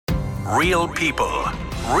Real people,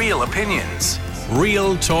 real opinions.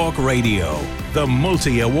 Real Talk Radio. The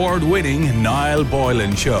multi-award winning Niall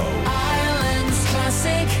Boylan Show. Ireland's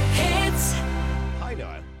classic hits. Hi,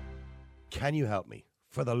 Niall. Can you help me?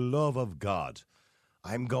 For the love of God,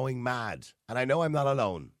 I'm going mad. And I know I'm not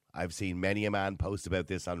alone. I've seen many a man post about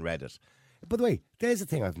this on Reddit. By the way, there's a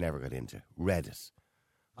thing I've never got into. Reddit.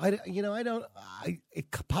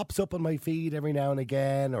 It pops up on my feed every now and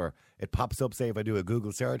again, or it pops up, say, if I do a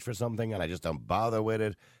Google search for something and I just don't bother with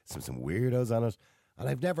it. Some weirdos on it. And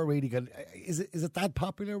I've never really got... Is it that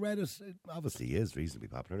popular, Reddit? It obviously is reasonably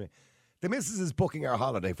popular. The missus is booking our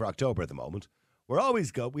holiday for October at the moment. We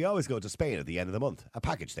always go to Spain at the end of the month. A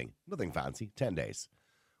package thing. Nothing fancy. 10 days.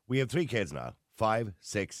 We have 3 kids now. 5,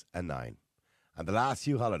 6 and 9. And the last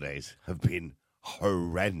few holidays have been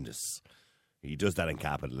horrendous. He does that in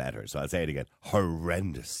capital letters, so I'll say it again.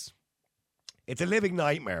 Horrendous. It's a living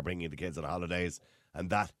nightmare bringing the kids on holidays,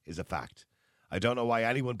 and that is a fact. I don't know why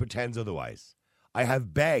anyone pretends otherwise. I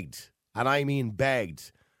have begged, and I mean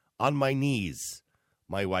begged, on my knees,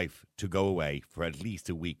 my wife to go away for at least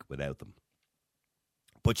a week without them.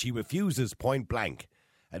 But she refuses point blank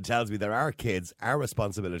and tells me they're our kids, our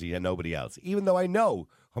responsibility, and nobody else, even though I know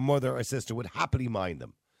her mother or sister would happily mind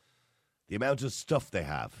them. The amount of stuff they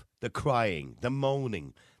have, the crying, the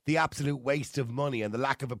moaning, the absolute waste of money and the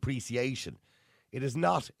lack of appreciation. It is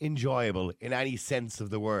not enjoyable in any sense of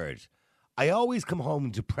the word. I always come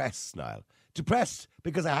home depressed, Niall. Depressed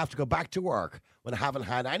because I have to go back to work when I haven't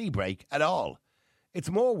had any break at all. It's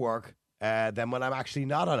more work than when I'm actually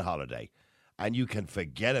not on holiday. And you can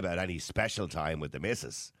forget about any special time with the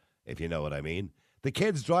missus, if you know what I mean. The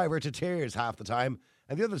kids drive her to tears half the time,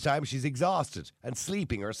 and the other time she's exhausted and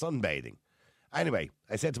sleeping or sunbathing. Anyway,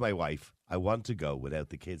 I said to my wife, I want to go without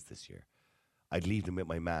the kids this year. I'd leave them with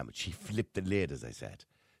my mum. She flipped the lid, as I said.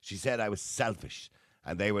 She said I was selfish,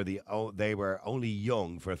 and they were only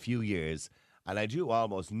young for a few years, and I do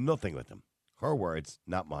almost nothing with them. Her words,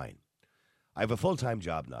 not mine. I have a full-time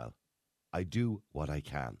job now. I do what I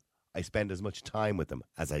can. I spend as much time with them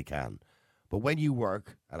as I can. But when you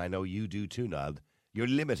work, and I know you do too, Niall, you're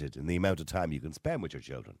limited in the amount of time you can spend with your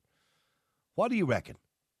children. What do you reckon?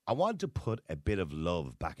 I want to put a bit of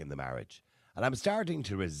love back in the marriage, and I'm starting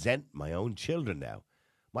to resent my own children now.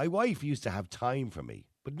 My wife used to have time for me,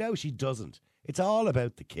 but now she doesn't. It's all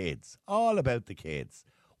about the kids, all about the kids.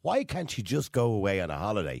 Why can't she just go away on a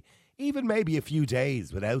holiday, even maybe a few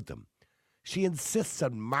days without them? She insists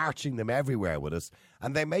on marching them everywhere with us,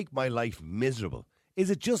 and they make my life miserable. Is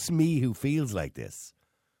it just me who feels like this?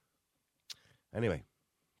 Anyway,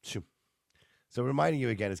 so reminding you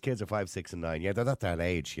again, his kids are 5, 6 and 9. Yeah, they're not that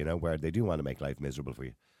age, you know, where they do want to make life miserable for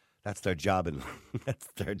you. That's their job in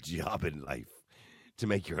life, to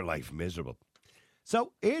make your life miserable.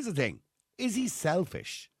 So here's the thing. Is he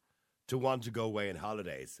selfish to want to go away on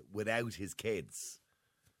holidays without his kids?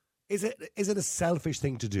 Is it a selfish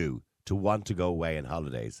thing to do to want to go away on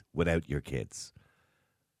holidays without your kids?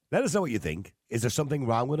 Let us know what you think. Is there something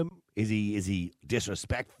wrong with him? Is he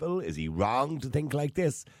disrespectful? Is he wrong to think like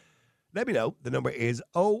this? Let me know. The number is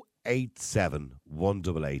 087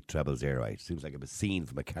 188 0008. Seems like a scene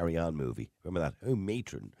from a Carry On movie. Remember that? Oh,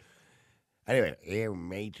 matron. Anyway,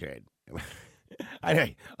 matron.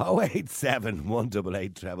 Anyway, 087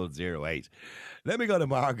 188 0008. Let me go to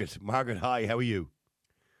Margaret. Margaret, hi. How are you?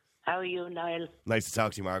 How are you, Niall? Nice to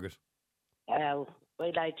talk to you, Margaret.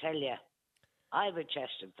 Wait, I tell you, I have a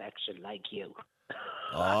chest infection like you.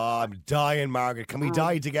 Oh, I'm dying, Margaret. Can we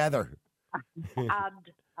die together? and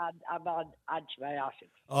I'm on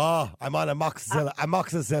antibiotics. Oh, I'm on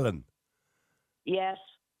amoxicillin. Yes,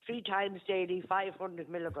 3 times daily, 500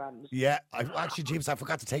 milligrams. Yeah, actually, James, I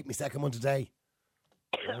forgot to take my second one today.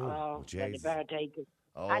 Well, you better take it.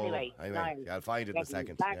 Oh, anyway, yeah, I'll find it in a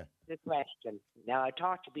second. Back to the question. Now, I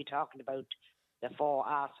thought you'd be talking about the 4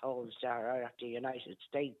 assholes that are at the United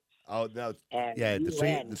States. Oh, no. Yeah,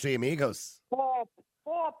 the three amigos.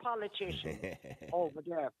 Four politicians over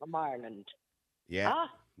there from Ireland. Yeah. Huh?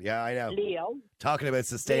 Yeah, I know. Leo. Talking about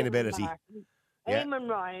sustainability. Eamon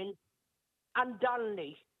Ryan and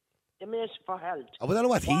Donnelly, the Minister for Health. Oh, we don't know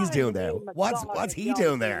what he's doing there. What's he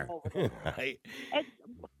doing there? But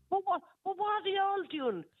what are they all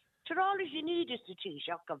doing? So all you need is the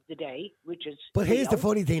Taoiseach of the day, which is... But here's the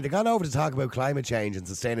funny thing. They've gone over to talk about climate change and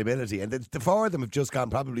sustainability, and the 4 of them have just gone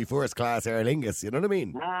probably first class Aer Lingus, you know what I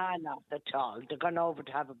mean? Not at all. They're gone over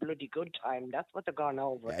to have a bloody good time. That's what they're gone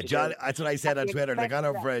over to do. That's what I said on Twitter. They're gone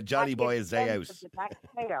over for a Jolly Boys Day Out.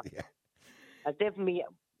 Yeah. As if we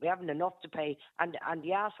haven't enough to pay, and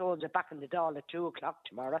the assholes are back in the Dáil at 2 o'clock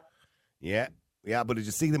tomorrow. Yeah, but did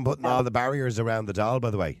you see them putting all the barriers around the Dáil,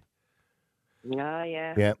 by the way? Yeah.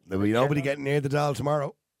 Yeah, there'll be nobody getting near the doll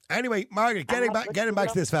tomorrow. Anyway, Margaret, getting back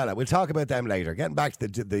to this fella. We'll talk about them later. Getting back to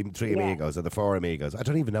the three amigos or the four amigos. I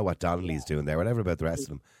don't even know what Donnelly's doing there. Whatever about the rest of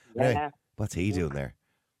them. Anyway, Yeah. what's he doing there?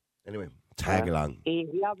 Anyway, tag along.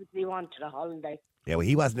 He obviously wanted a holiday. Yeah, well,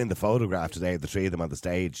 he wasn't in the photograph today of the three of them on the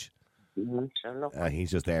stage. So look,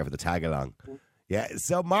 He's just there for the tag along. Yeah,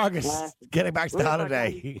 so Margaret, getting back to the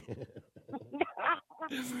holiday.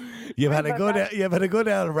 You've had a good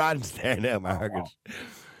old rant there now, Margaret.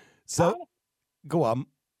 So, go on.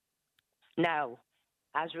 now,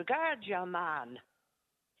 as regards your man,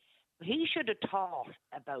 he should have thought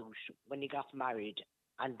about when he got married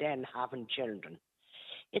and then having children.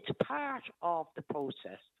 It's part of the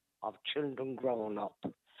process of children growing up.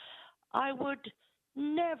 I would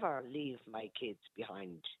never leave my kids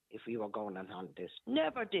behind if we were going on holidays.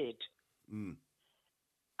 Never did.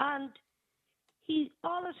 And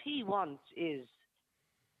all he wants is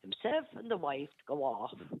himself and the wife to go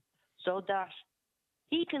off so that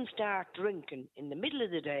he can start drinking in the middle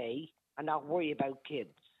of the day and not worry about kids.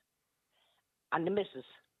 And the missus,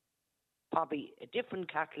 probably a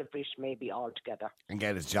different kettle of fish maybe altogether. And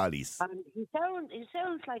get his jollies. And he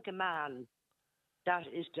sounds like a man that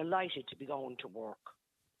is delighted to be going to work,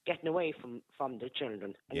 getting away from the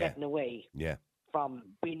children and getting away from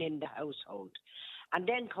being in the household. And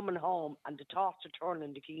then coming home and the thoughts of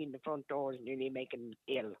turning the key in the front door and nearly making him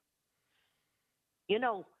ill. You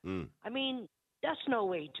know, I mean, that's no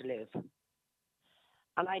way to live.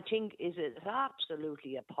 And I think it's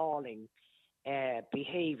absolutely appalling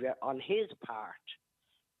behaviour on his part.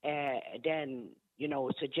 Then, you know,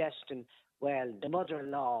 suggesting, well, the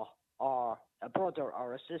mother-in-law or a brother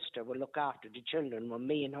or a sister will look after the children when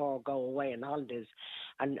me and her go away on holidays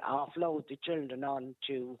and offload the children on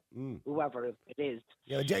to whoever it is.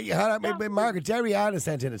 Yeah, Margaret, Jerry Anna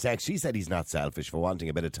sent in a text. She said he's not selfish for wanting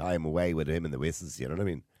a bit of time away with him and the missus. You know what I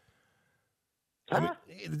mean?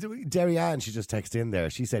 Jerry Ann, she just texted in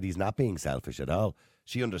there. She said he's not being selfish at all.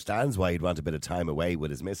 She understands why he'd want a bit of time away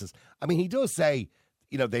with his missus. I mean, he does say,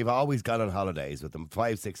 you know, they've always gone on holidays with them,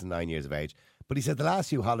 5, 6 and 9 years of age. But he said the last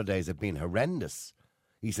few holidays have been horrendous.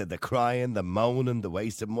 He said the crying, the moaning, the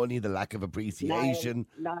waste of money, the lack of appreciation.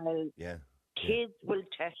 Niall, kids will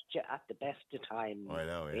test you at the best of times. I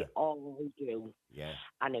know, yeah. They always do. Yeah.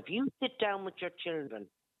 And if you sit down with your children,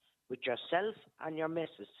 with yourself and your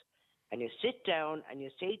missus, and you sit down and you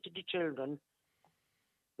say to the children,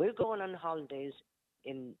 we're going on holidays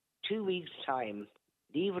in 2 weeks' time,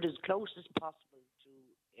 leave it as close as possible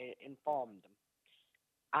to inform them,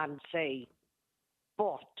 and say,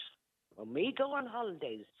 but when we go on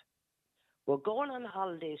holidays, we're going on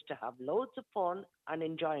holidays to have loads of fun and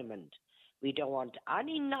enjoyment. We don't want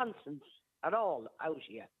any nonsense at all out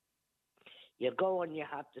here. You go and you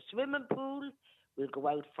have the swimming pool, we'll go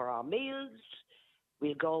out for our meals,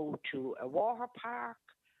 we'll go to a water park,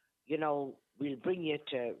 you know, we'll bring you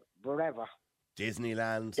to wherever.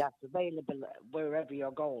 Disneyland. That's available wherever you're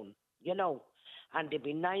going, you know. And there'd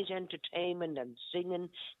be nice entertainment and singing.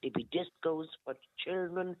 There'd be discos for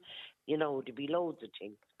children. You know, there'd be loads of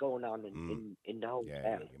things going on in the hotel.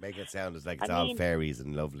 Yeah, you make it sound as like it's all fairies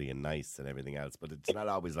and lovely and nice and everything else, but it's not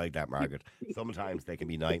always like that, Margaret. Sometimes they can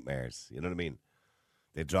be nightmares. You know what I mean?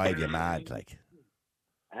 They drive you mad, like.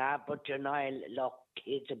 But you know, look,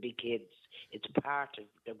 kids will be kids. It's part of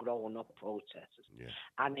the growing up processes. Yeah.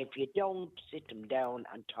 And if you don't sit them down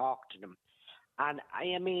and talk to them, and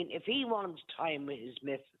I mean, if he wants time with his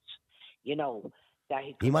missus, you know, that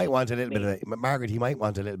he might want a little bit of Margaret. He might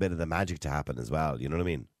want a little bit of the magic to happen as well. You know what I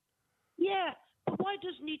mean? Yeah, but why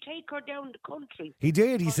doesn't he take her down the country? He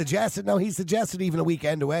did. He suggested. No, he suggested even a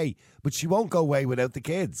weekend away, but she won't go away without the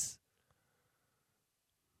kids.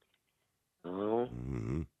 Oh,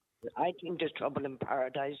 I think there's trouble in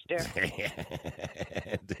paradise there.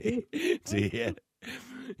 Do you?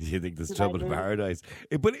 Do you think there's trouble in paradise?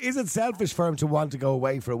 But is it selfish for him to want to go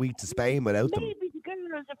away for a week to Spain without them? Maybe the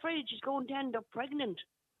girl is afraid she's going to end up pregnant.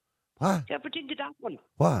 What? Do you ever think of that one?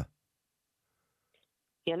 What?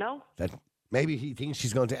 You know? That maybe he thinks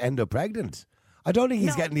she's going to end up pregnant. I don't think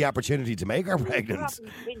he's getting the opportunity to make her pregnant. He's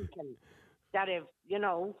probably thinking that if, you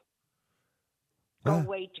know, go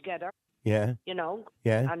away together, you know,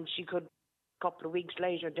 and she could, a couple of weeks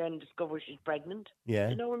later, then discover she's pregnant. Yeah.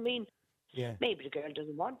 You know what I mean? Yeah. Maybe the girl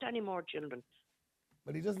doesn't want any more children.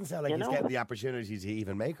 But he doesn't sound like he's getting the opportunity to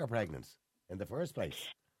even make her pregnant in the first place.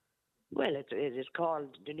 Well, it is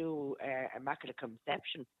called the new Immaculate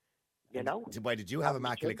Conception, you know. Why, did you have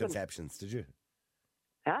Immaculate Conceptions, did you?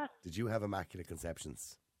 Huh? Did you have Immaculate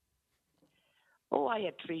Conceptions? Oh, I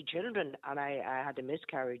had 3 children, and I had a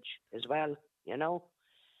miscarriage as well, you know.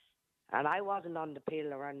 And I wasn't on the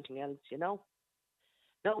pill or anything else, you know.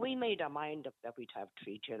 No, we made our mind up that we'd have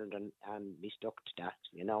 3 children, and we stuck to that,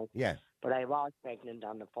 you know. Yeah. But I was pregnant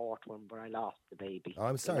on the 4th one, but I lost the baby. Oh,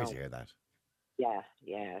 I'm sorry to hear that. Yeah.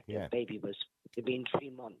 The baby it'd been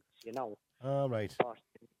 3 months, you know. Oh, right. But,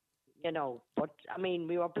 you know, I mean,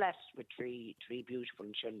 we were blessed with three beautiful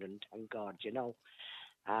children, thank God, you know.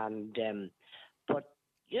 And, but,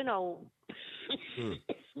 you know.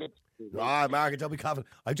 Margaret, don't be coughing.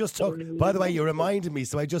 I just took, by the way, you reminded me,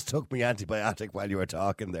 so I just took my antibiotic while you were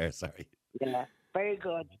talking there, sorry. Yeah, very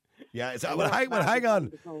good. Yeah, so, hang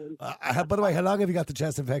on. By the way, how long have you got the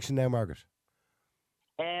chest infection now, Margaret?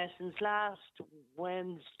 Since last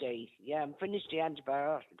Wednesday. Yeah, I'm finished the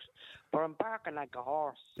antibiotics, but I'm barking like a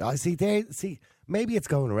horse. I see, maybe it's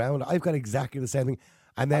going around. I've got exactly the same thing.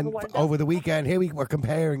 And then over the weekend, we're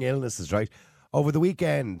comparing illnesses, right? Over the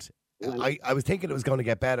weekend, I was thinking it was going to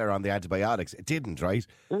get better on the antibiotics. It didn't, right?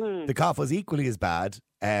 Mm-hmm. The cough was equally as bad.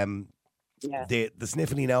 The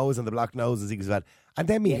sniffly nose and the blocked nose was equally as bad. And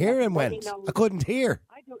then my hearing went. I couldn't hear.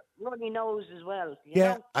 I do runny nose as well. You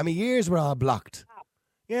know? And my ears were all blocked.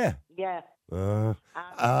 Yeah. Yeah.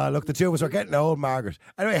 Look, the two of us are getting old, Margaret.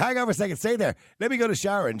 Anyway, hang on for a second. Stay there. Let me go to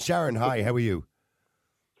Sharon. Sharon, hi. How are you?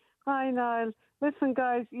 Hi, Niall. Listen,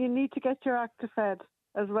 guys, you need to get your Actifed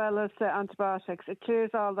as well as the antibiotics. It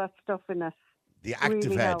clears all that stuff in it. The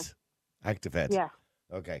Actifed. Actifed. Yeah.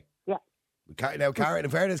 Okay. Yeah. Now, Karen,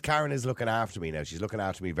 in fairness, Karen is looking after me now. She's looking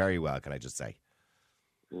after me very well, can I just say?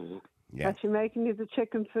 Mm-hmm. Yeah. Is she making you the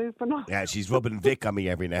chicken soup or not? Yeah, she's rubbing Vic on me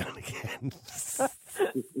every now and again.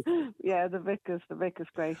 Yeah, the Vic is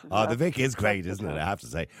great. The Vic is great, isn't it? I have to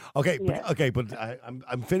say. Okay, but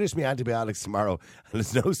I'm finished my antibiotics tomorrow, and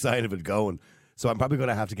there's no sign of it going. So I'm probably going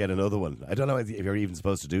to have to get another one. I don't know if you're even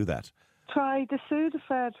supposed to do that. Try the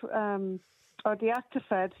Sudafed or the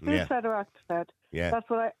Actifed. Sudafed or Actifed. Yeah. That's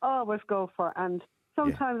what I always go for. And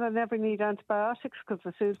sometimes I never need antibiotics because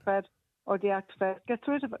the Sudafed or the Actifed gets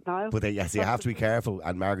rid of it, Niall. But you have to be careful,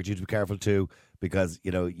 and Margaret, you have to be careful too, because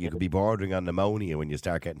you could be bordering on pneumonia when you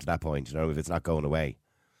start getting to that point. If it's not going away,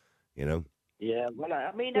 Yeah, well,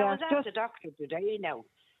 I mean, I was at the doctor today now,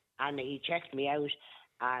 and he checked me out,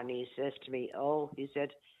 and he says to me, he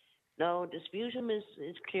said, no, the sputum is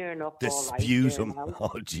clearing up. The sputum,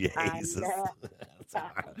 oh Jesus,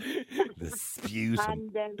 the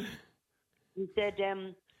sputum. And he said,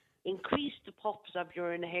 increase the puffs of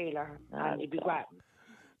your inhaler, and you'll be grand.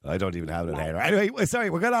 I don't even have an inhaler. Anyway,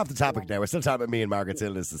 sorry, we're going off the topic now. We're still talking about me and Margaret's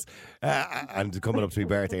illnesses and coming up to my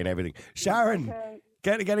birthday and everything. Sharon,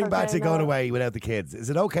 getting back to going away without the kids.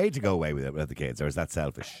 Is it okay to go away without the kids, or is that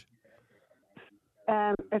selfish?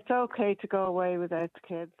 It's okay to go away without the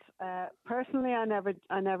kids. Personally, I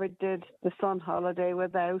never did the sun holiday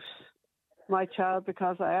without my child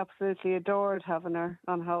because I absolutely adored having her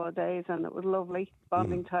on holidays, and it was lovely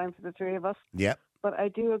bonding time for the three of us. Yeah. But I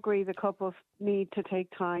do agree the couples need to take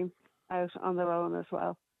time out on their own as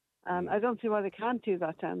well. And I don't see why they can't do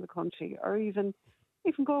that down the country, or even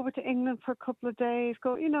go over to England for a couple of days.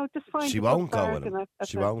 Go, just find. She won't go with him.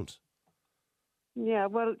 She won't. Yeah,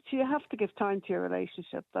 well, you have to give time to your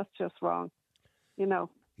relationship. That's just wrong,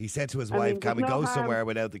 He said to his wife, can we go somewhere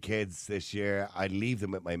without the kids this year? I'd leave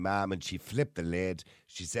them with my mum, and she flipped the lid.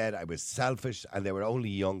 She said I was selfish and they were only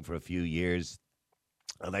young for a few years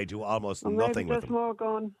and I do almost nothing with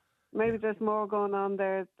them. Maybe there's more going on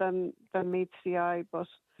there than meets the eye, but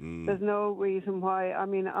there's no reason why. I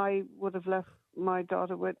mean, I would have left my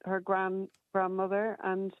daughter with her grandmother,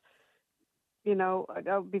 and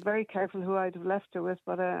I would be very careful who I'd have left her with,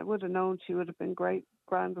 but I would have known she would have been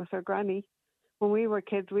grand with her granny. When we were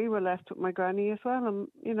kids, we were left with my granny as well, and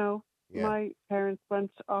my parents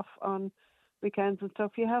went off on weekends and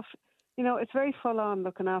stuff. It's very full on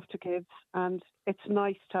looking after kids, and it's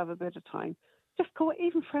nice to have a bit of time. Just go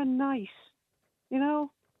even for a night,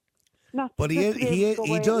 Not. But he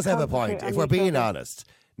does have a point. If we're being honest,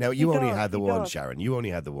 now you only had the one, Sharon. You only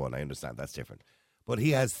had the one. I understand that's different. But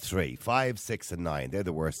he has 3, 5, 6, and 9. They're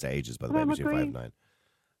the worst ages, by the way, between 5 and 9.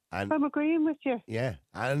 And I'm agreeing with you. Yeah,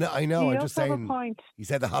 and I know. I'm just saying. He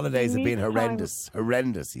said the holidays have been horrendous. Time.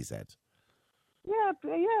 Horrendous, he said. Yeah,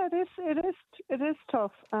 it is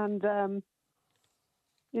tough, and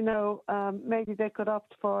maybe they could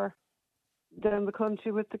opt for down the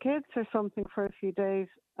country with the kids or something for a few days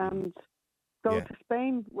and go to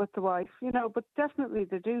Spain with the wife. But definitely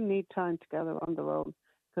they do need time together on their own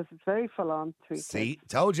because it's very full on. 3 See, kids.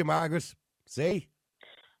 Told you, Margaret. See.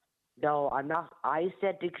 No, I'm not. I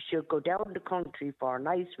said they should go down the country for a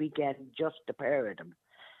nice weekend, just the pair of them.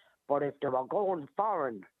 But if they were going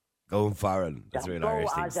foreign. That's a real Irish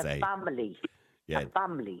thing to say. As a family. a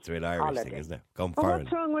family it's a real Irish holiday. thing, isn't it? Going But foreign.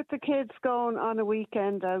 what's wrong with the kids going on a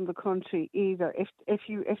weekend down the country either? If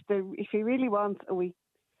you really want a week,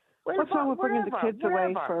 what's wrong with bringing the kids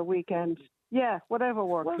away for a weekend? Yeah, whatever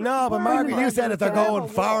works. No, but Margaret, you said if they're going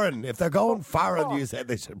foreign, But- you said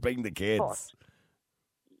they should bring the kids.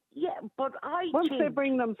 Yeah, but I Once think they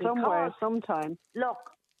bring them somewhere, because- sometime.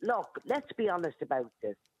 Look, let's be honest about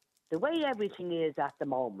this. The way everything is at the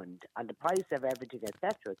moment and the price of everything,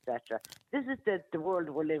 etc., this is the world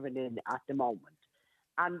we're living in at the moment.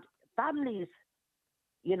 And families,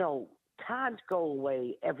 can't go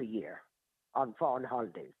away every year on foreign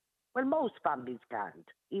holidays. Well, most families can't,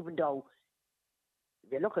 even though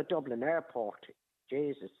if you look at Dublin Airport,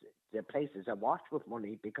 Jesus, the place is awash with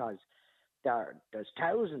money because there's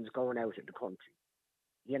thousands going out of the country,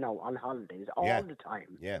 on holidays all the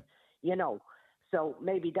time. Yeah. So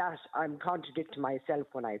maybe that I'm contradicting myself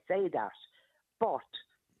when I say that, but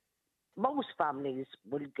most families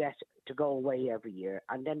will get to go away every year,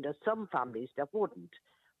 and then there's some families that wouldn't.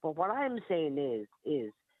 But what I'm saying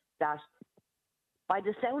is that by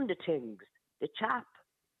the sound of things, the chap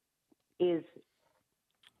is,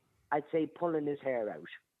 I'd say, pulling his hair out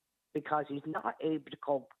because he's not able to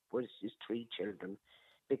cope with his 3 children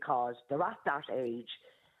because they're at that age.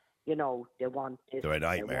 They want this, they're a they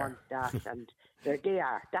nightmare. want that, and they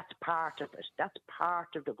are. That's part of it. That's part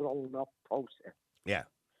of the grown-up process. Yeah.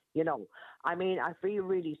 I mean, I feel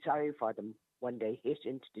really sorry for them when they hit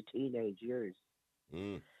into the teenage years.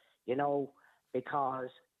 Because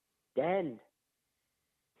then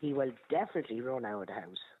he will definitely run out of the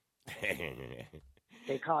house.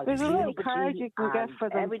 Because There's a he's little nicotine card you can get and for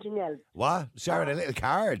them. everything else. What? Sharon, a little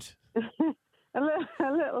card? a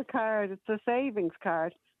little card. It's a savings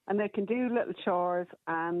card, and they can do little chores,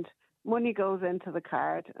 and money goes into the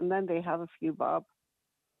card, and then they have a few bob.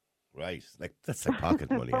 Right. That's like pocket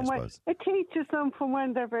money, I suppose. It teaches them from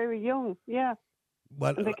when they're very young, yeah.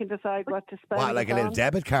 Well, And they can decide what to spend. what, like a little on.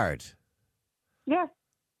 debit card? Yeah.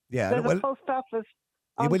 Yeah. There's Well, a post office.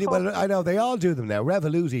 well, I know they all do them now.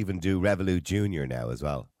 Revolut even do Revolut Junior now as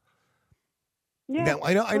well. Yeah. Now,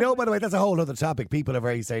 I know. By the way, that's a whole other topic. People are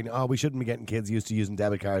very saying, "Oh, we shouldn't be getting kids used to using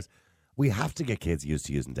debit cards." We have to get kids used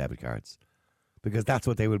to using debit cards because that's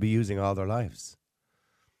what they will be using all their lives.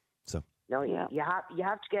 So No, you have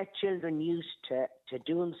to get children used to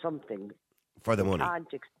doing something. for the money, You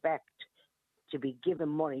can't expect to be given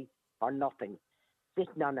money for nothing,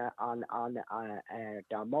 sitting on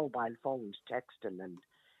their mobile phones, texting and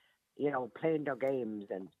playing their games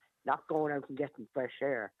and not going out and getting fresh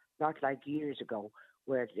air. Not like years ago,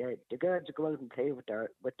 where the girls would go out and play with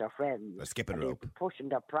their friends. a skipping and they'd rope, be pushing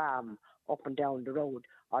their pram up and down the road,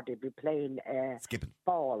 or they'd be playing skipping.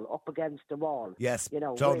 ball up against the wall. Yes,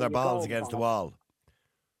 where throwing their you balls go, against the Bob. wall.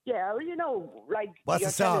 Yeah, like What's your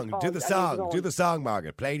the song? tennis Do the balls, and song. you're Do going, the song,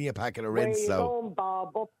 Margaret. Playing you a packet of where rinse. you So going,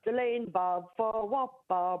 Bob? Up the lane, Bob. For what,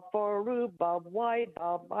 Bob? For Rube, Bob. Why,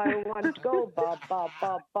 Bob? I want to go, Bob, Bob,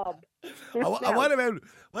 Bob, Bob. what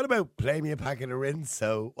about play me a packet of rinse?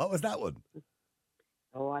 So what was that one?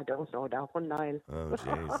 Oh, I don't know that one, Niall. Oh,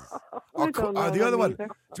 Jesus. I don't know the other them one. either.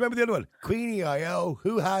 Do you remember the other one? Queenie I.O.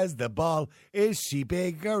 Who has the ball? Is she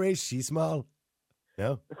big or is she small?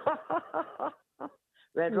 No?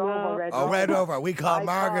 Red Rover, Red Oh, Rover. Red Rover. We call I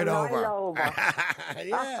Margaret call over. Niall over.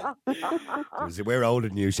 Yeah. We're older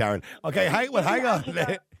than you, Sharon. Okay, hang on.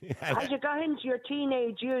 As you got into your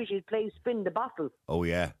teenage years, you'd play spin the bottle. Oh,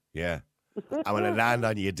 yeah, yeah. And when it land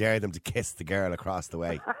on you, you dare them to kiss the girl across the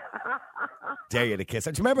way. Dare you to kiss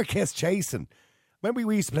her. Do you remember kiss chasing? Remember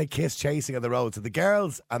we used to play kiss chasing on the road? So the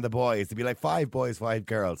girls and the boys, there'd be like 5 boys, 5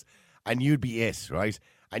 girls, and you'd be it, right?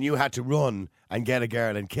 And you had to run and get a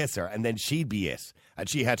girl and kiss her, and then she'd be it. And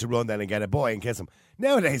she had to run then and get a boy and kiss him.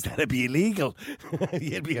 Nowadays, that'd be illegal.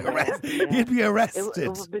 You'd be arrested. Yeah. You'd be arrested.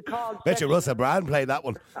 It would be called Bet you Russell Brand played that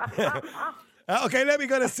one. Okay, let me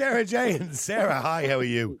go to Sarah Jane. Sarah, hi, how are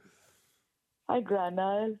you? Hi, Gran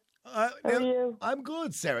Niall. How now, are you? I'm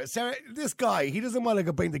good, Sarah. Sarah, this guy, he doesn't want to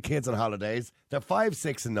go bring the kids on holidays. They're 5,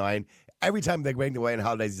 6, and 9. Every time they bring them away on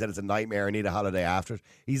holidays, he said it's a nightmare. I need a holiday after it.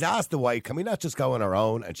 He's asked the wife, can we not just go on our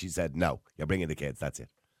own? And she said, no, you're bringing the kids. That's it.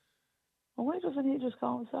 Well, why doesn't he just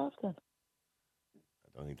go himself then?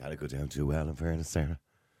 I don't think that'd go down too well, in fairness, Sarah.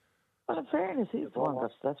 Well, in fairness, he's the one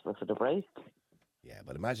that's desperate for the break. Yeah,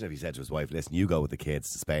 but imagine if he said to his wife, listen, you go with the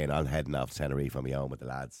kids to Spain. I'm heading off to Tenerife on my own with the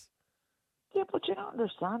lads. Yeah, but you don't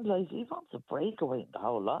understand, like, he wants a breakaway in the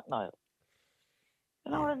whole lot, Niall.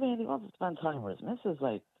 You know what I mean? He wants to spend time with his missus,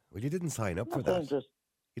 like. Well, you didn't sign up for I'm not saying that. just,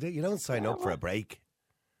 You don't sign up for a break.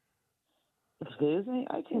 excuse me,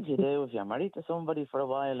 I think you do if you're married to somebody for a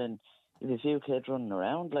while and There's a few kids running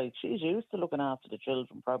around. Like, she's used to looking after the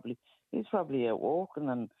children, probably. He's probably out working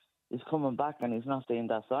and he's coming back and he's not seeing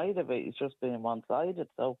that side of it. He's just being one-sided.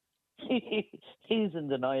 So he's in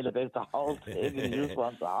denial about the whole thing and he just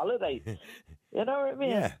wants a holiday. You know what I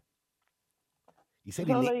mean? Yeah. He said,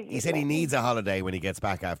 he said he needs a holiday when he gets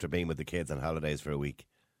back after being with the kids on holidays for a week.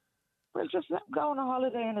 Well, just let him go on a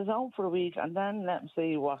holiday on his own for a week and then let him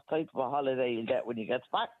see what type of a holiday he'll get when he gets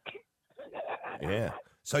back. Yeah.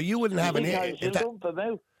 So you wouldn't have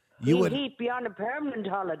You would. He'd be on a permanent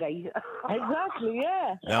holiday. Exactly,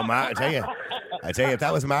 yeah. No, I tell you, if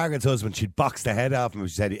that was Margaret's husband, she'd box the head off him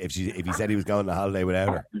if he said he was going on a holiday without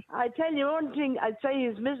her. I tell you one thing, I'd say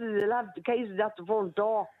his missus will have the cases at the front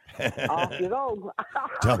door. Off you go.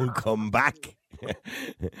 Don't come back.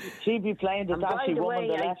 She'd be playing the dancing woman,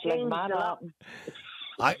 the left leg man.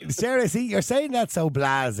 Sarah, see, you're saying that so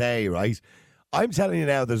blasé, right? I'm telling you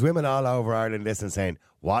now, there's women all over Ireland listening saying,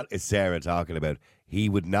 what is Sarah talking about? He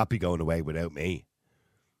would not be going away without me.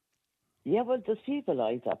 Yeah, well, there's people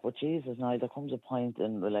like that, but Jesus, now there comes a point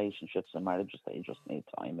in relationships and marriages that you just need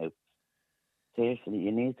time out. Seriously,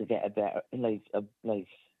 you need to get a better, a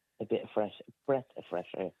bit of breath of fresh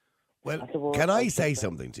air. Well, can I say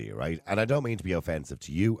something to you, right? And I don't mean to be offensive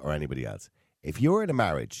to you or anybody else. If you're in a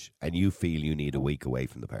marriage and you feel you need a week away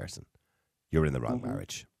from the person, you're in the wrong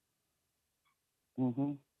marriage.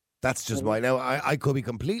 Mm-hmm. That's just my... Now, I could be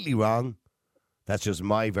completely wrong. That's just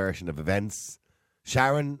my version of events.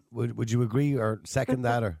 Sharon, would you agree or second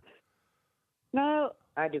that? Or No,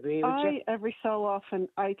 I'd agree with you. Every so often,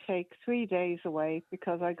 I take 3 days away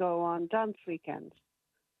because I go on dance weekends.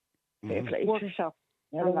 Workshop.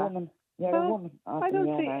 You're a woman. You're a woman. I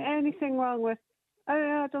don't see anything wrong with...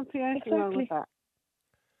 I don't see anything wrong with that.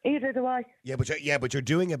 Either do I. Yeah, but you're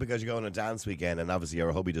doing it because you're going on a dance weekend, and obviously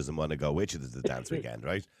your hubby doesn't want to go with you to the dance weekend,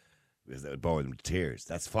 right? Because that would bore them to tears.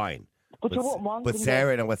 That's fine. But you wouldn't want But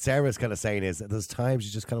Sarah, and what Sarah's kind of saying is that there's times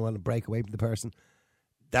you just kind of want to break away from the person.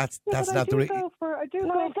 That's not the reason. I do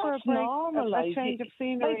go for a break, a change of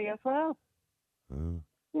scenery as well.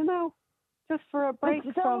 You know, just for a break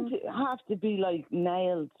from... You don't have to be,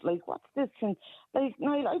 nailed. What's this thing?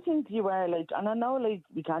 Niall, I think you are, and I know,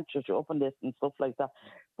 we can't judge you up on this and stuff like that,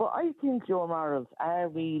 but I think your morals are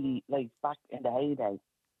really, back in the heyday.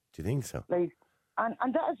 Do you think so? And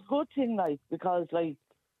that is a good thing, because,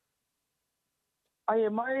 I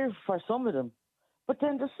admire for some of them, but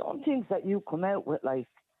then there's some things that you come out with,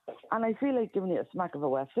 and I feel like giving you a smack of a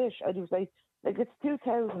wet fish. I do say, it's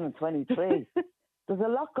 2023. There's a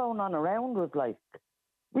lot going on around us,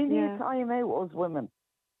 we need time out as women.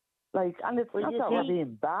 And it's not that we're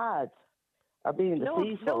being bad or being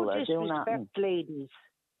deceitful or doing that. Ladies.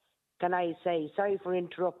 Can I say, sorry for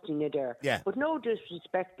interrupting you there. Yeah. But no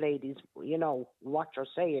disrespect, ladies, you know, what you're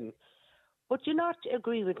saying. But you not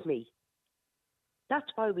agree with me. That's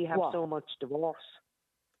why we have so much divorce.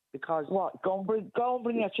 Because... What? Go and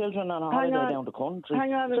bring your children on a holiday down the country.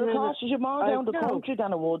 Hang on a minute. It costs you more down the country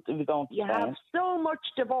than it would if you're going to Spain. You have so much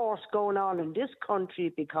divorce going on in this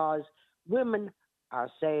country because women are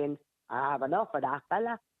saying, I have enough of that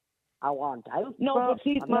fella. I want out. No, but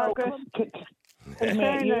see, Margaret...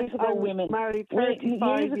 Years ago, women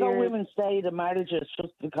stayed in marriages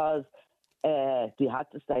just because they had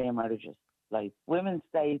to stay in marriages. Women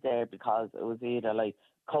stayed there because it was either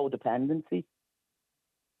codependency,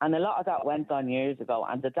 and a lot of that went on years ago.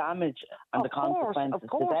 And the damage and the consequences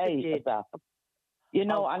today is that,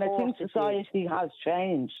 and I think society has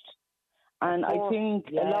changed, and I think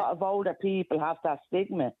a lot of older people have that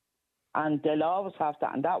stigma, and they'll always have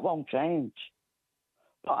that, and that won't change.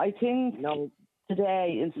 But I think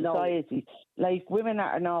today in society, women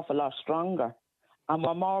are an awful lot stronger and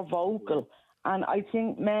we're more vocal. And I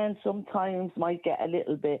think men sometimes might get a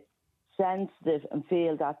little bit sensitive and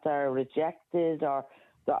feel that they're rejected or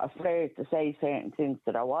they're afraid to say certain things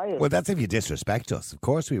to their wives. Well, that's if you disrespect us. Of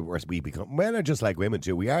course we become... Men are just like women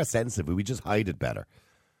too. We are sensitive. We just hide it better.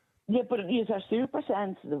 Yeah, but you are super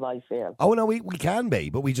sensitive, I feel. Oh, no, we can be,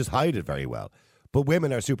 but we just hide it very well. But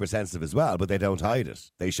women are super sensitive as well, but they don't hide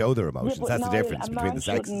it. They show their emotions. That's the difference between the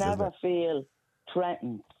sexes. A man should never feel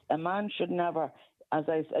threatened. A man should never, as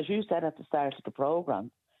you said at the start of the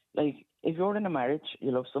programme, if you're in a marriage,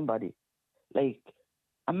 you love somebody,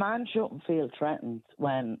 a man shouldn't feel threatened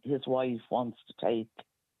when his wife wants to take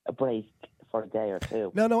a break for a day or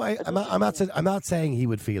two. No, I'm not saying he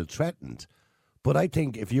would feel threatened. But I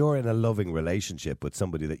think if you're in a loving relationship with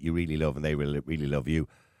somebody that you really love and they really love you,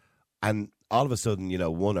 and all of a sudden,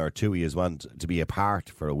 1 or 2 of you want to be apart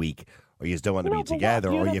for a week, or you just don't want to be together,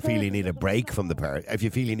 or you feel you need a break from the person. If you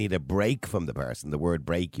feel you need a break from the person, the word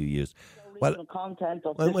break you use, then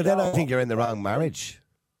I think you're in the wrong marriage.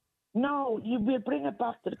 No, you will bring it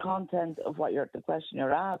back to the content of the question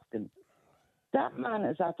you're asking. That man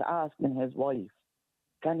is after asking his wife,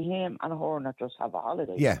 can him and her not just have a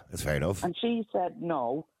holiday? Yeah, that's fair enough. And she said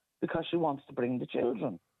no, because she wants to bring the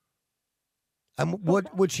children. And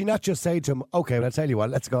would she not just say to him, okay, well, I'll tell you what,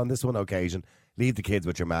 let's go on this one occasion, leave the kids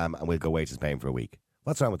with your mum, and we'll go away to Spain for a week?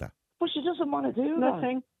 What's wrong with that? But she doesn't want to do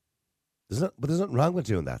Nothing. But there's nothing wrong with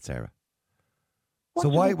doing that, Sarah.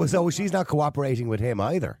 So she's not cooperating with him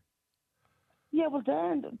either? Yeah, well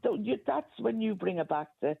then, that's when you bring it back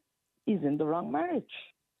to, he's in the wrong marriage.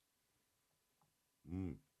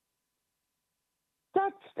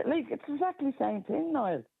 That's, it's exactly the same thing,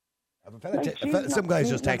 Niall. Some guys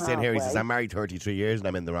just text in here, he says, I'm married 33 years and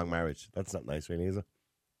I'm in the wrong marriage. That's not nice, really, is it?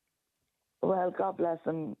 Well, God bless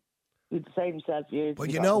him. He'd save himself years.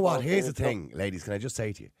 But you know what? Here's the thing, ladies. Can I just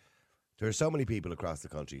say to you, there are so many people across the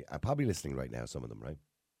country, probably listening right now, some of them, right?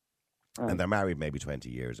 And they're married maybe 20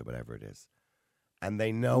 years or whatever it is. And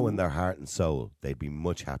they know in their heart and soul they'd be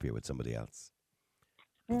much happier with somebody else.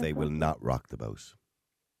 But they will not rock the boat.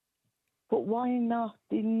 But why not?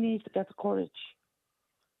 They need to get the courage.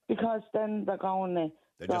 Because then they're going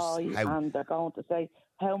to die and they're going to say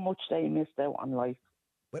how much they missed out on life.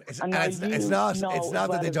 But it's not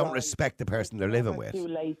that they don't respect the person they're living with. It's too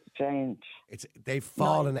late to change. They've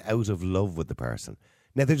fallen out of love with the person.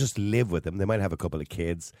 Now, they just live with them. They might have a couple of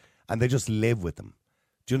kids and they just live with them.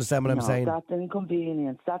 Do you understand what I'm saying? That's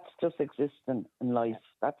inconvenience. That's just existing in life.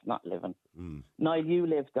 That's not living. Niall, you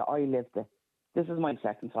lived it, I lived it. This is my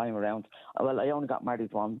second time around. Well, I only got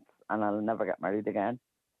married once and I'll never get married again.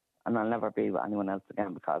 And I'll never be with anyone else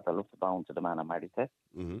again because I love the bone to the man I'm married to.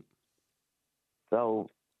 Mm-hmm.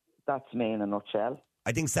 So that's me in a nutshell.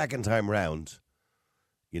 I think second time round,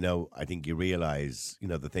 I think you realise,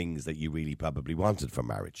 the things that you really probably wanted from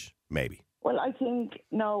marriage, maybe. Well, I think,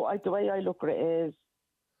 the way I look at it is,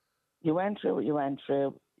 you went through what you went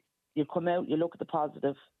through. You come out, you look at the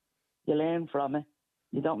positive, you learn from it.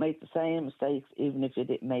 You don't make the same mistakes, even if you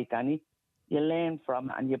didn't make any. You learn from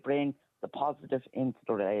it and you bring the positive into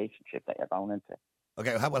the relationship that you're going into.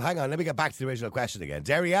 Okay, well, hang on. Let me get back to the original question again.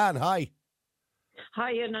 Derry-Ann, hi.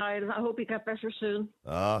 Hiya, Niall. I hope you get better soon.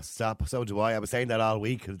 Oh, stop. So do I. I was saying that all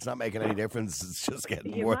week. It's not making any difference. It's just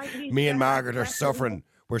getting worse. Me and Margaret are suffering.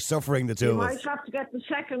 We're suffering, the two of us. You might have to get the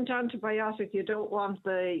second antibiotic. You don't want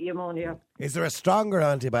the pneumonia. Is there a stronger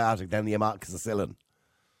antibiotic than the amoxicillin?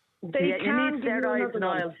 You need steroids,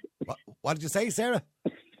 Niall. What did you say, Sarah?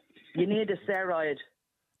 You need a steroid.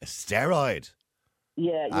 A steroid?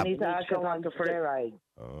 Yeah, you need to ask a doctor for steroid.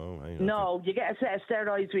 Oh, right. No, you get a set of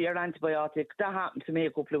steroids with your antibiotics. That happened to me a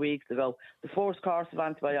couple of weeks ago. The first course of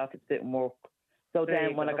antibiotics didn't work. So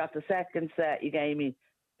then when I got the second set, he gave me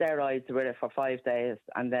steroids with it for 5 days,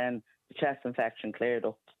 and then the chest infection cleared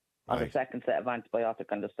up on the second set of antibiotic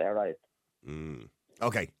and the steroids.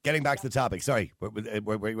 Okay, getting back to the topic. Sorry,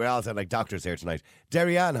 we're all sound like doctors here tonight.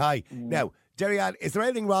 Derry-Ann, hi. Now, Derry-Ann, is there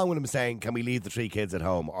anything wrong with him saying, can we leave the 3 kids at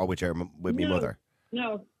home or with me mother?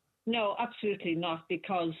 No, absolutely not.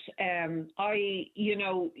 Because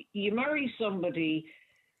you marry somebody,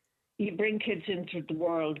 you bring kids into the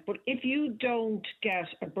world, but if you don't get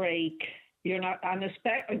a break, you're not, and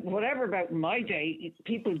whatever about my day,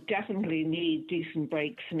 people definitely need decent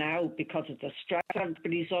breaks now because of the stress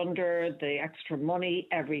everybody's under, the extra money,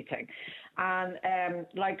 everything. And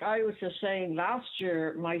like I was just saying, last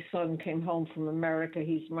year my son came home from America.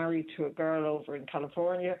 He's married to a girl over in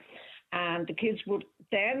California, and the kids would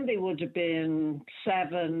have been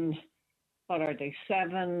 7. What are they?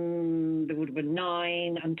 7. They would have been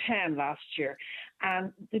 9 and 10 last year.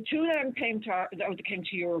 And the two of them came to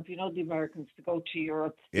Europe. You know, the Americans, to go to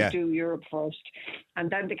Europe, they do Europe first. And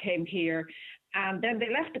then they came here. And then they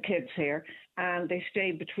left the kids here. And they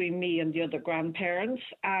stayed between me and the other grandparents.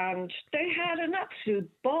 And they had an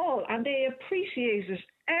absolute ball. And they appreciated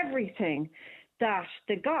everything that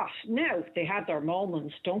they got. Now, they had their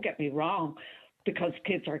moments, don't get me wrong, because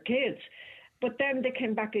kids are kids. But then they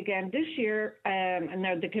came back again this year, and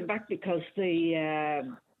now they came back because they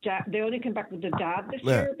only came back with the dad this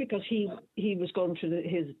year because he was going to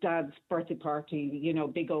his dad's birthday party,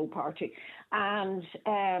 big old party, and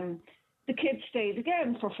the kids stayed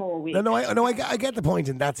again for 4 weeks. I get the point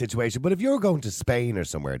in that situation. But if you're going to Spain or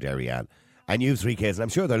somewhere, Derry-Ann, and you have 3 kids, and I'm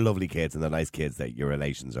sure they're lovely kids and they're nice kids, that your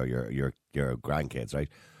relations or your grandkids, right?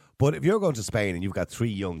 But if you're going to Spain and you've got 3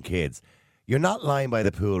 young kids, you're not lying by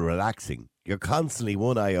the pool relaxing. You're constantly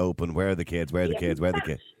one eye open. Where are the kids? Where are the kids? Where are the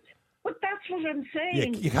kids? But that's what I'm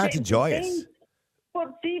saying. You can't enjoy it.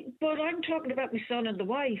 But I'm talking about my son and the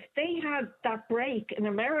wife. They had that break in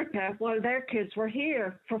America while their kids were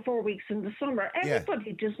here for 4 weeks in the summer.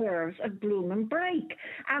 Everybody deserves a blooming break.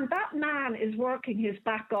 And that man is working his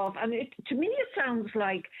back off. And to me, it sounds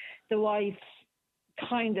like the wife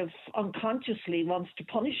kind of unconsciously wants to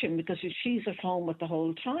punish him because she's at home at the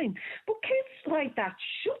whole time. But kids like that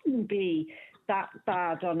shouldn't be that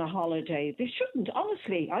bad on a holiday. They shouldn't.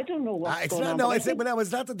 Honestly, I don't know what's going on. No, it's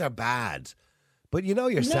not that they're bad. But you know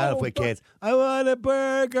yourself with kids. I want a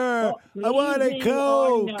burger. I want a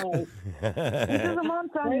Coke. He doesn't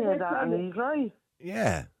want any of that, and he's right.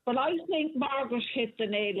 Yeah. But I think Margaret hit the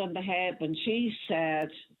nail on the head when she said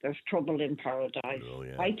there's trouble in paradise. Oh,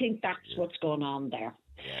 yeah. I think that's what's going on there.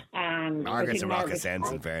 Yeah. And Margaret's a rock of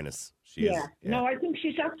sense, in fairness. She is. No, I think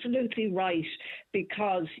she's absolutely right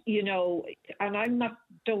because, and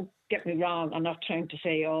don't get me wrong, I'm not trying to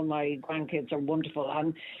say all my grandkids are wonderful.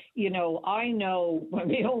 And, I know when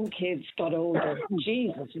my own kids got older,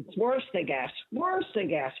 Jesus, it's worse they get.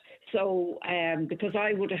 So, because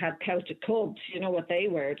I would have had Celtic Cubs, you know what they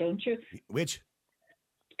were, don't you? Which?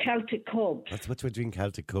 Celtic Cubs. What's between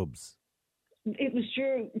Celtic Cubs? It was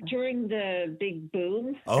during the big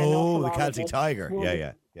boom. Oh, the Celtic Tiger.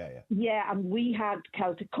 Yeah. Yeah, and we had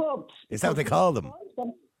Celtic Cubs. Is that what they call them?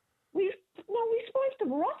 We spoiled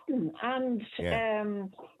them rotten, and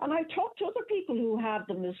I talked to other people who had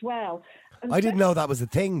them as well. And I didn't know that was a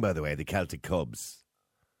thing, by the way, the Celtic Cubs.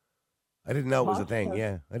 I didn't know it was a thing.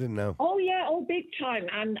 Yeah, I didn't know. Oh yeah, big time.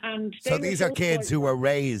 And so these are kids who were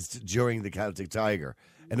raised during the Celtic Tiger.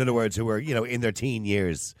 In other words, who were in their teen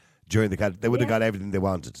years during the Celtic. They would have got everything they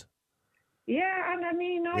wanted. Yeah, and I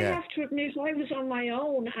mean, I have to admit, I was on my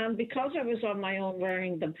own, and because I was on my own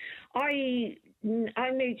wearing them, I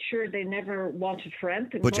made sure they never wanted for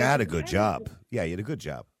anything. But you had a good job. Yeah, you had a good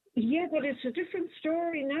job. Yeah, but it's a different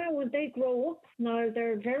story now when they grow up. Now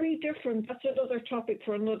they're very different. That's another topic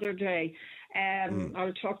for another day.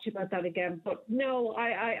 I'll talk to you about that again. But no,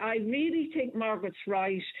 I really think Margaret's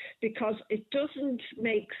right because it doesn't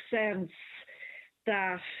make sense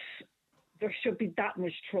that there should be that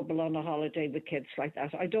much trouble on a holiday with kids like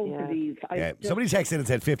that. I don't believe. Somebody texted in and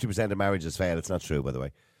said 50% of marriages fail. It's not true, by the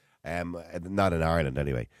way. Not in Ireland,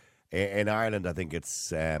 anyway. In Ireland, I think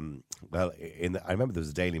it's I remember there was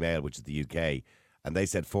a Daily Mail, which is the UK, and they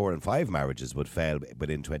said 4 and 5 marriages would fail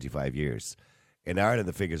within 25 years. In Ireland,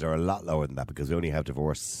 the figures are a lot lower than that because we only have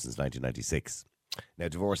divorce since 1996. Now,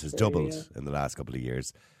 divorce has doubled in the last couple of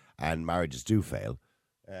years, and marriages do fail,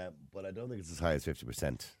 but I don't think it's as high as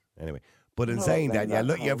 50%. Anyway, but in saying that,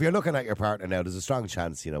 look, if you're looking at your partner now, there's a strong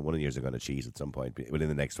chance one of you are going to cheat at some point within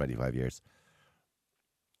the next 25 years.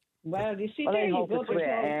 Well, you see, I hope it's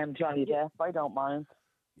with Johnny Depp. I don't mind.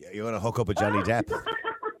 Yeah, you want to hook up with Johnny Depp?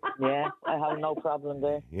 Yeah, I have no problem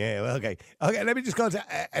there. Yeah, well, okay. Okay, let me just go to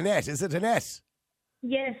Annette. Is it Annette?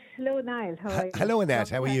 Yes. Hello, Niall. How are you? Hello, Annette.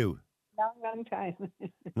 How are you? Long time.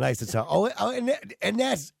 Nice to talk. Oh,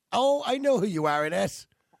 Annette. Oh, I know who you are, Annette.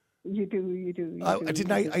 You do.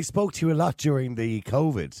 I spoke to you a lot during the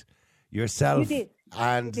COVID. Yourself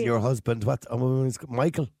and your husband. What?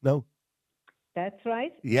 Michael? No. That's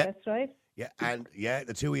right. Yeah. That's right. Yeah, and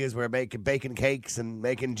the two of you were baking cakes and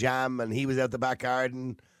making jam, and he was out the back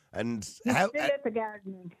garden. And he's still at the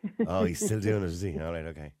gardening. Oh, he's still doing it, is he? All right,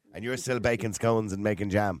 okay. And you're still baking scones and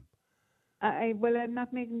making jam? Well, I'm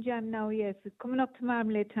not making jam now, yes. It's coming up to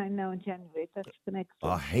marmalade time now in January. That's the next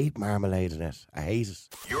one. Oh, I hate marmalade in it. I hate it.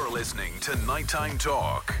 You're listening to Nighttime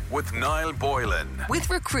Talk with Niall Boylan. With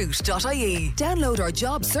Recruit.ie. Download our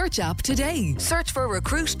job search app today. Search for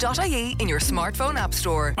Recruit.ie in your smartphone app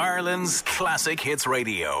store. Ireland's classic hits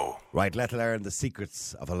radio. Right, let's learn the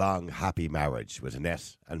secrets of a long, happy marriage with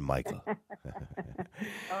Annette and Michael.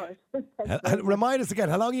 Remind us again,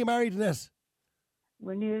 how long are you married, Annette?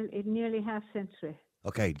 We're nearly half century.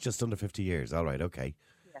 Okay, just under 50 years. All right, okay.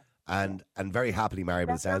 Yeah. And very happily married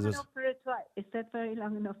by the sounds of it. Is that very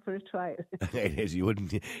long enough for a trial? It is. You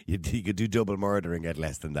could do double murder and get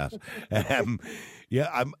less than that.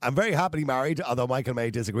 I'm very happily married, although Michael may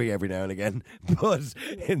disagree every now and again. But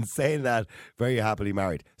in saying that, very happily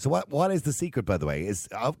married. So what is the secret, by the way? Is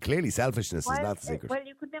clearly selfishness is not the secret. Well,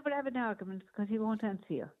 you could never have an argument because he won't answer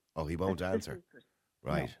you. Oh, he won't answer.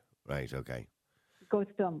 Right, okay. Goes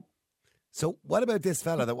dumb. So what about this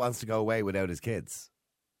fella that wants to go away without his kids?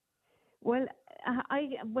 Well, I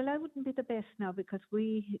wouldn't be the best now because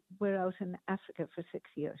we were out in Africa for 6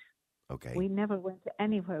 years. Okay. We never went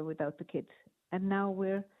anywhere without the kids. And now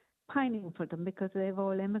we're pining for them because they've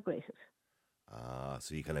all emigrated.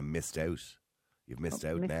 So you kind of missed out. You've missed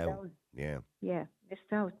out now. Yeah. Yeah,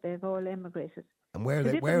 missed out. They've all emigrated. And where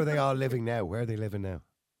are they all living now? Where are they living now?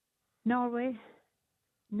 Norway.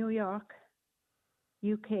 New York,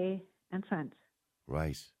 UK, and France.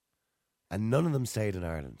 Right. And none of them stayed in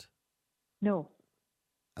Ireland? No.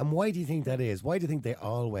 And why do you think that is? Why do you think they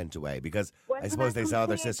all went away? Because I suppose they saw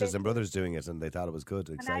their sisters and brothers doing it and they thought it was good,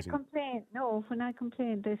 exciting. When I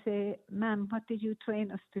complain, they say, "Ma'am, what did you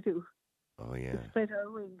train us to do?" Oh, yeah. To spread our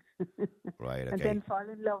wings. Right, okay. And then fall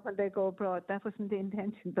in love when they go abroad. That wasn't the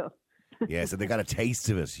intention, though. Yeah, so they got a taste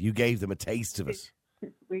of it. You gave them a taste of it.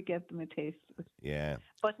 We gave them a taste of it. Yeah.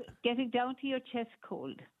 But getting down to your chest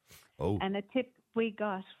cold. Oh. And a tip we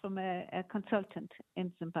got from a consultant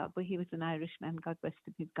in Zimbabwe, he was an Irishman, God rest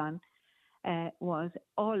him, he's gone, was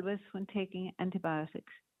always when taking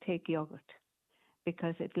antibiotics, take yogurt.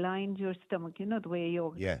 Because it lines your stomach. You know the way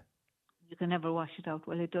yogurt. Yeah. You can never wash it out.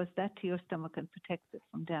 Well, it does that to your stomach and protects it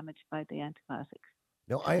from damage by the antibiotics.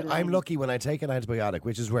 No, I'm lucky when I take an antibiotic,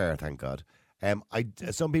 which is rare, thank God.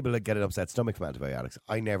 Some people get an upset stomach from antibiotics.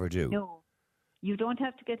 I never do. No, you don't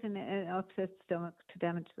have to get an upset stomach to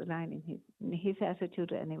damage the lining. His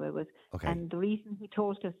attitude anyway was, okay. And the reason he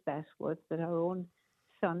told us that was that our own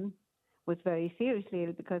son was very seriously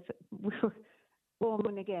ill because we were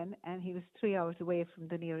born again, and he was 3 hours away from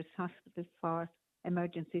the nearest hospital for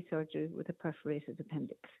emergency surgery with a perforated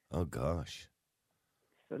appendix. Oh, gosh.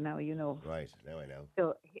 So now you know. Right, now I know.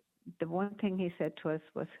 So the one thing he said to us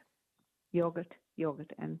was yogurt.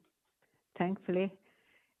 And thankfully,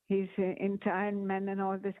 he's into Ironman and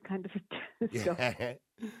all this kind of stuff.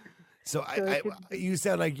 So you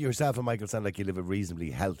sound like yourself and Michael sound like you live a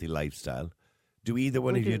reasonably healthy lifestyle. Do either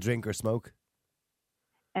one of you drink or smoke?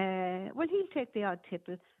 Well, he'll take the odd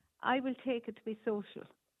tipple. I will take it to be social.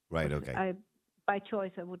 Right, okay. By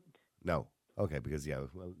choice, I wouldn't. No. Okay, because,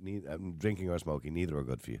 drinking or smoking, neither are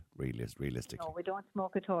good for you, realistically. No, we don't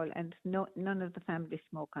smoke at all, and none of the family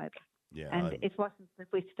smoke either. Yeah, and it wasn't that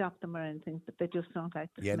we stopped them or anything, but they just don't like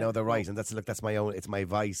the Yeah, smell. no, they're right, and that's my own, it's my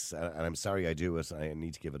vice, and I'm sorry I do it, I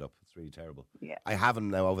need to give it up. It's really terrible. Yeah. I haven't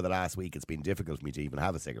now over the last week, it's been difficult for me to even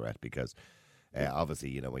have a cigarette because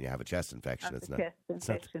obviously, when you have a chest infection, it's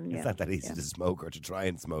not that easy to smoke or to try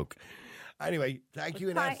and smoke. Anyway, thank you,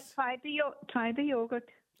 Annette. Try the yogurt.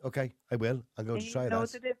 Okay, I will. I'm going to try that. Know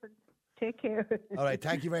the difference. Take care. All right,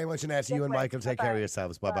 thank you very much, Annette. You and Michael, take care of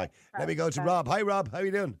yourselves. Bye-bye. Let me go to Rob. Hi, Rob. How are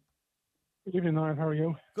you doing? Good evening, Niall. How are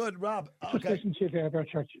you? Good, Rob. Just listen to you there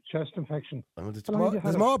about your chest infection.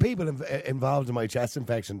 There's more people involved in my chest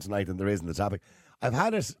infection tonight than there is in the topic. I've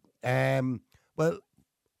had it,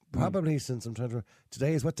 probably since I'm trying to remember.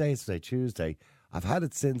 Today is, what day is today? Tuesday. I've had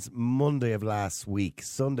it since Monday of last week,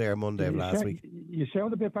 Sunday or Monday of last week. You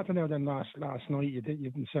sound a bit better now than last night. You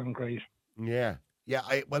didn't sound great. Yeah.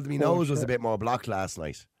 My nose was a bit more blocked last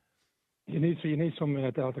night. You need some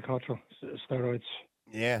Delta-Cotrol steroids.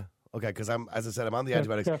 Yeah. Okay, because as I said, I'm on the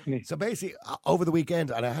antibiotics. Definitely. So basically, over the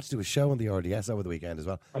weekend, and I had to do a show on the RDS over the weekend as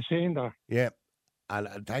well. I've seen that. Yeah.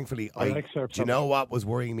 And thankfully, do you know what was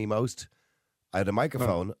worrying me most? I had a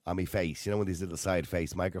microphone on my face, one of these little side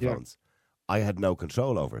face microphones. Yeah. I had no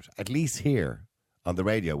control over it. At least here on the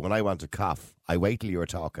radio, when I want to cough, I wait till you were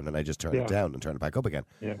talking and I just turn it down and turn it back up again.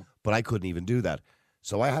 Yeah. But I couldn't even do that.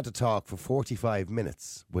 So I had to talk for 45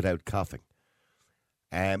 minutes without coughing.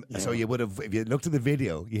 So you would have, if you looked at the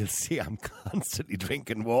video, you'll see I'm constantly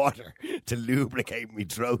drinking water to lubricate my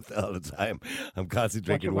throat all the time. I'm constantly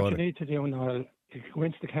drinking water. What you need to do now, you go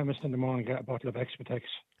into the chemist in the morning and get a bottle of Expetex.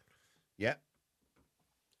 Yeah.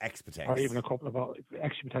 Expetex. Or even a couple of bottles of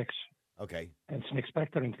Expetex. Okay. And it's an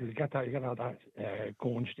expector until you get all that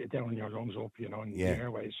going down in your lungs up, in the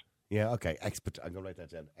airways. Yeah, okay. I'm going to write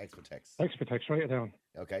that down. Expetex. Expetex, write it down.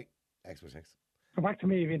 Okay. Expetex. Come back to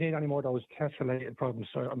me if you need any more of those test-related problems.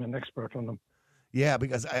 So I'm an expert on them. Yeah,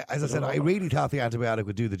 because as I said, I really thought the antibiotic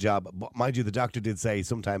would do the job. But mind you, the doctor did say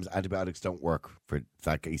sometimes antibiotics don't work. For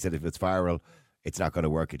fact, he said if it's viral, it's not going to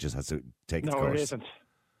work. It just has to take its course. No, it isn't.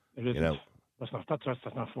 It isn't. That's not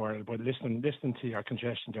viral. But listening to your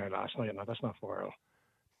congestion there last night, that's not viral.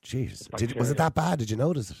 Jeez, was it that bad? Did you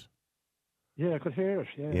notice it? Yeah, I could hear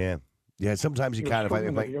it. Yeah. Sometimes you can't.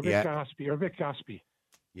 You're a bit gaspy.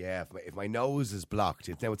 Yeah, if my nose is blocked,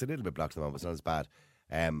 it's a little bit blocked at the moment. It's not as bad.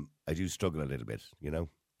 I do struggle a little bit,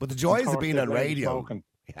 But the joys of being on radio. Smoking.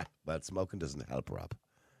 Yeah, well, smoking doesn't help, Rob.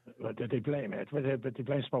 Well, they blame it, but they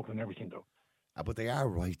blame smoking on everything, though. But they are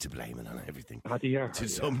right to blame it on everything. To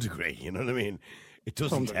some degree, you know what I mean? It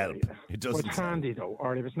doesn't help. It doesn't. It's handy, though.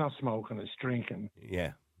 Or if it's not smoking, it's drinking.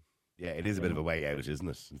 Yeah. Yeah, it is a bit of a way out, isn't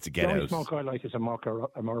it? It's a get out. The only smoke I like is a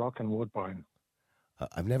Moroccan Woodbine.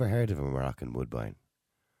 I've never heard of a Moroccan Woodbine.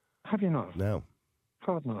 Have you not? No.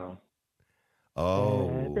 God, no. Oh.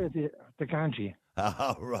 The Ganji.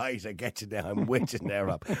 Oh, right. I get you now. I'm with you now,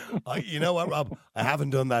 Rob. You know what, Rob? I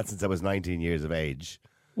haven't done that since I was 19 years of age.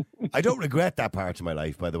 I don't regret that part of my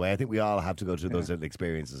life, by the way. I think we all have to go through those little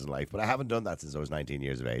experiences in life, but I haven't done that since I was 19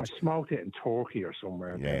 years of age. I smoked it in Turkey or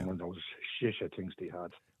somewhere. Yeah. One of those shisha things they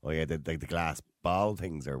had. Oh, yeah, the glass ball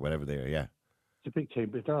things or whatever they are, yeah. It's a big thing,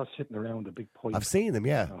 but they're all sitting around a big pipe. I've seen them,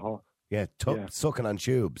 yeah. Yeah, sucking on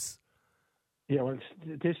tubes. Yeah, well,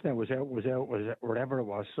 this now was out, whatever it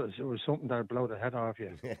was. So it was something that would blow the head off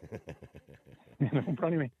you. You know,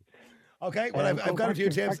 anyway. Okay, well, I've got a few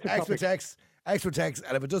tips. Extra text,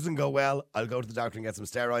 and if it doesn't go well, I'll go to the doctor and get some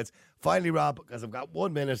steroids. Finally, Rob, because I've got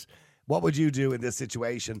 1 minute, what would you do in this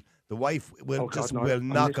situation? The wife will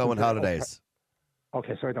not go on holidays.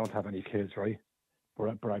 Okay, so I don't have any kids, right?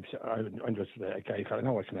 But I'm just a gay fella. I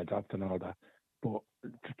know I can adopt and all that, but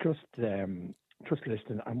just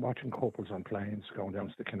listening, I'm watching couples on planes going down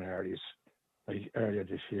to the Canaries like earlier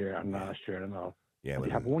this year and last year and all. Yeah, and they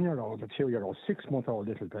have 1-year-old, a 2-year-old, 6-month-old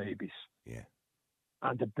little babies. Yeah,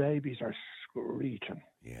 and the babies are screeching.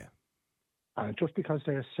 Yeah, and just because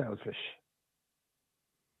they're selfish,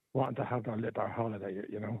 wanting to have their holiday,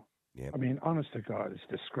 you know. Yeah, I mean, honest to God, it's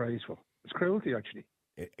disgraceful. It's cruelty, actually.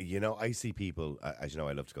 You know, I see people, as you know,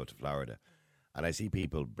 I love to go to Florida, and I see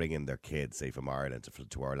people bringing their kids, say, from Ireland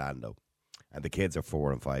to Orlando, and the kids are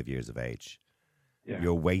 4 and 5 years of age. Yeah.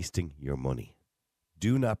 You're wasting your money.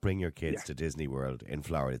 Do not bring your kids to Disney World in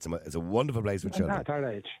Florida. It's a wonderful place for children. Not that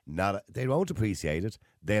age. They won't appreciate it.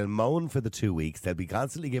 They'll moan for the 2 weeks. They'll be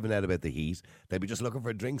constantly giving out about the heat. They'll be just looking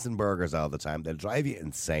for drinks and burgers all the time. They'll drive you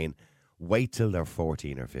insane. Wait till they're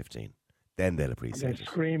 14 or 15. Then they'll appreciate it. They're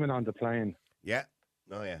screaming on the plane. Yeah.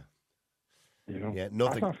 Oh, yeah. You know? Yeah,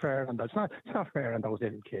 nothing. That's not fair. And it's not fair on those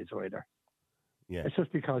little kids either. Yeah. It's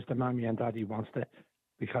just because the mommy and daddy wants to,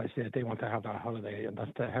 because they want to have that holiday, and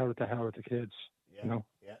that's the hell with the kids. Yeah. You know?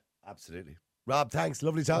 Yeah, absolutely. Rob, thanks.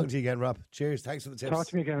 Lovely talking to you again, Rob. Cheers. Thanks for the tips. Talk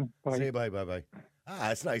to me again. Bye. See you. Bye.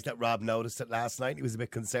 It's nice that Rob noticed it last night. He was a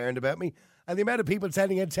bit concerned about me. And the amount of people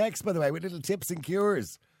sending in texts, by the way, with little tips and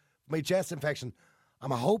cures. My chest infection,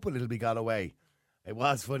 I'm hoping it'll be gone away. It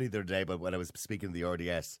was funny the other day, but when I was speaking to the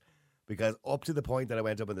RDS, because up to the point that I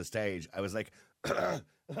went up on the stage, I was like, I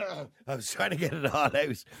was trying to get it all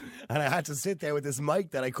out. And I had to sit there with this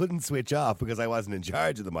mic that I couldn't switch off because I wasn't in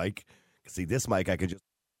charge of the mic. See, this mic I could just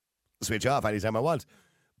switch off anytime I want.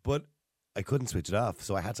 But I couldn't switch it off,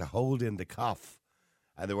 so I had to hold in the cough.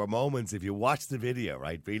 And there were moments, if you watch the video,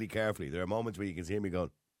 right, really carefully, there are moments where you can hear me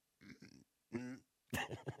going,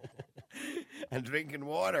 and drinking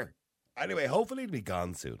water. Anyway, hopefully it'll be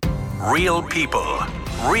gone soon. Real people,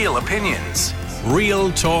 real opinions,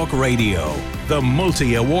 Real Talk Radio. The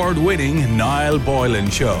multi-award winning Niall Boylan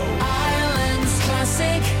Show.